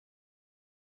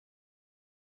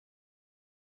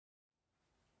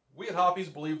We at Hoppe's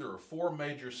believe there are 4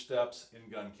 major steps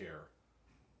in gun care: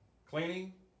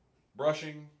 cleaning,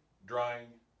 brushing, drying,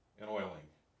 and oiling.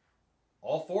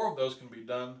 All 4 of those can be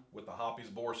done with the Hoppe's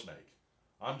BoreSnake.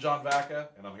 I'm John Vaca,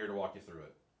 and I'm here to walk you through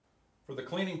it. For the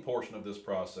cleaning portion of this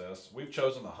process, we've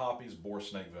chosen the Hoppe's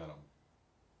BoreSnake Venom.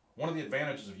 One of the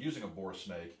advantages of using a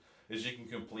BoreSnake is you can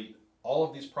complete all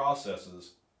of these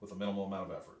processes with a minimal amount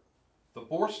of effort. The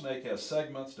BoreSnake has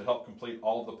segments to help complete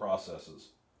all of the processes.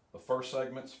 The first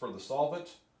segment's for the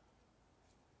solvent.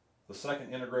 The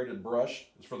second integrated brush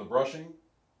is for the brushing.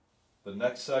 The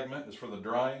next segment is for the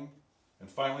drying. And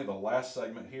finally, the last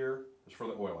segment here is for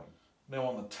the oiling. Now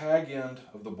on the tag end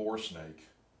of the BoreSnake,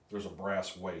 there's a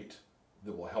brass weight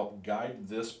that will help guide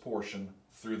this portion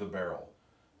through the barrel.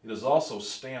 It is also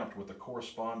stamped with the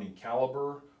corresponding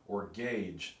caliber or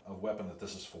gauge of weapon that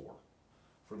this is for.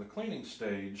 For the cleaning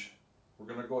stage, we're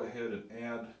going to go ahead and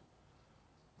add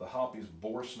the Hoppe's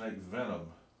BoreSnake Venom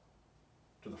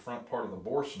to the front part of the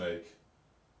BoreSnake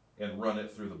and run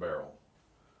it through the barrel.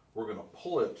 We're going to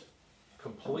pull it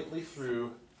completely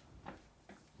through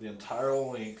the entire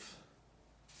length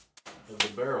of the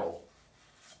barrel.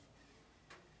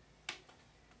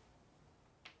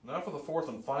 Now for the 4th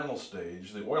and final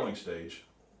stage, the oiling stage,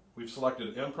 we've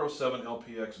selected M-Pro 7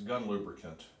 LPX gun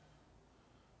lubricant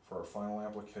for our final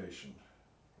application.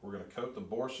 We're going to coat the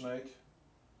BoreSnake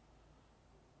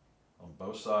on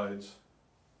both sides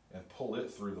and pull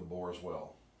it through the bore as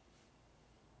well.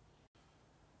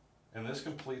 And this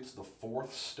completes the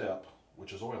 4th step,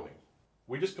 which is oiling.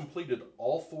 We just completed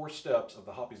all 4 steps of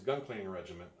the Hoppe's gun cleaning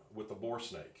regimen with the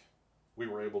BoreSnake. We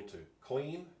were able to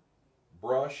clean,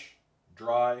 brush,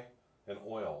 dry, and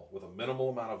oil with a minimal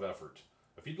amount of effort.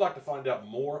 If you'd like to find out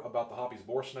more about the Hoppe's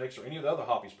BoreSnakes or any of the other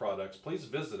Hoppe's products, please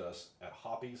visit us at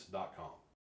hoppes.com.